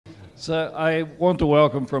So I want to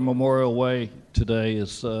welcome from Memorial Way today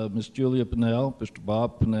is Miss Julia Pinnell, Mr.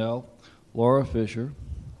 Bob Pinnell, Laura Fisher,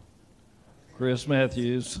 Chris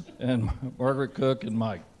Matthews, and Margaret Cook and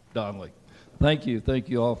Mike Donnelly. Thank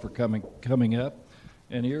you all for coming up.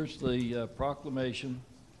 And here's the proclamation.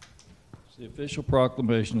 It's the official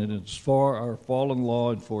proclamation, and it's for our Fallen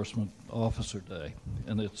Law Enforcement Officer Day.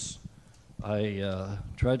 And it's a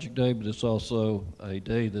tragic day, but it's also a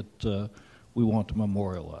day that we want to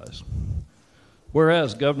memorialize.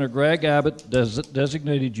 Whereas Governor Greg Abbott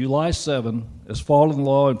designated July 7 as Fallen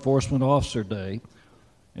Law Enforcement Officer Day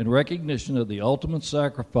in recognition of the ultimate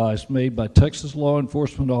sacrifice made by Texas law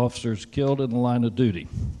enforcement officers killed in the line of duty.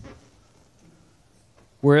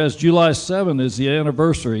 Whereas July 7 is the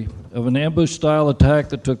anniversary of an ambush-style attack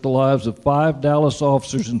that took the lives of 5 Dallas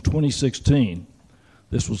officers in 2016.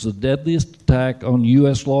 This was the deadliest attack on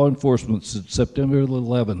U.S. law enforcement since September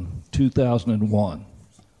 11, 2001.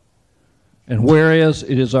 And whereas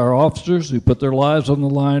it is our officers who put their lives on the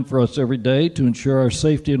line for us every day to ensure our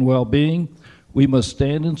safety and well-being, we must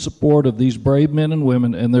stand in support of these brave men and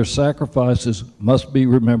women, and their sacrifices must be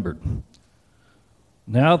remembered.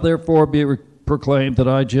 Now, therefore, be proclaimed that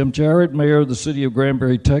I, Jim Jarrett, Mayor of the City of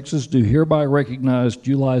Granbury, Texas, do hereby recognize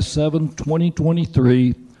July 7,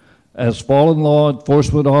 2023 as Fallen Law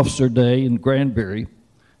Enforcement Officer Day in Granbury,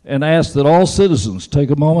 and ask that all citizens take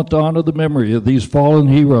a moment to honor the memory of these fallen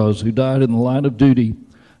heroes who died in the line of duty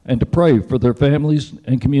and to pray for their families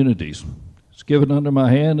and communities. It's given under my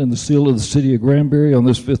hand and the seal of the City of Granbury on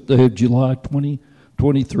this 5th day of July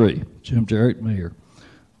 2023. Jim Jarrett, Mayor.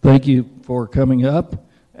 Thank you for coming up,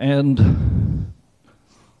 and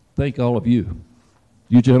thank all of you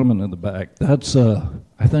gentlemen in the back. That's,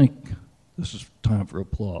 I think this is time for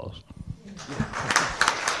applause.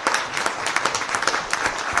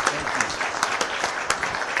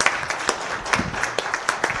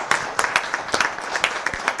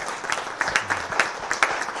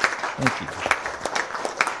 Thank you.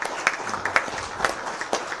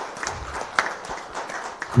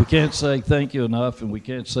 We can't say thank you enough, and we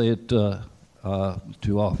can't say it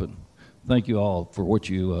too often. Thank you all for what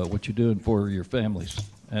you're doing for your families,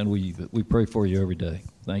 and we pray for you every day.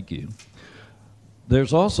 Thank you.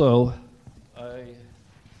 There's also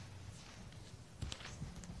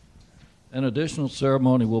an additional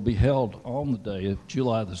ceremony will be held on the day of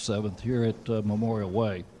July the 7th here at Memorial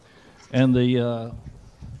Way, and let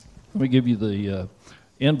me give you the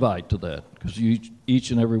invite to that, because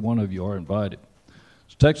each and every one of you are invited.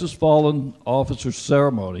 It's Texas Fallen Officers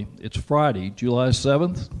Ceremony. It's Friday, July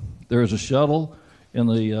 7th. There is a shuttle in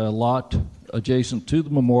the lot adjacent to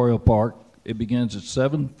the Memorial Park. It begins at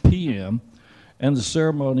 7 p.m., and the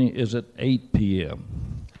ceremony is at 8 p.m.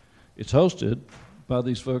 It's hosted by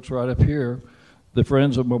these folks right up here, the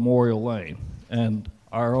Friends of Memorial Lane, and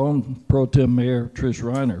our own Pro Tem Mayor, Trish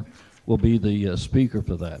Reiner, will be the speaker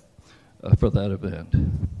for that event.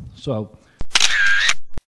 So.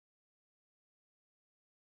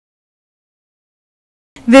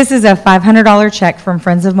 This is a $500 check from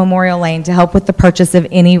Friends of Memorial Lane to help with the purchase of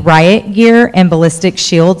any riot gear and ballistic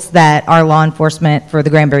shields that our law enforcement for the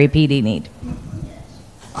Granbury PD need.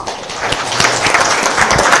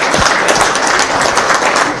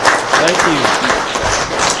 Thank you.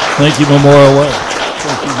 Thank you, Memorial Way.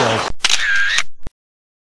 Thank you, guys.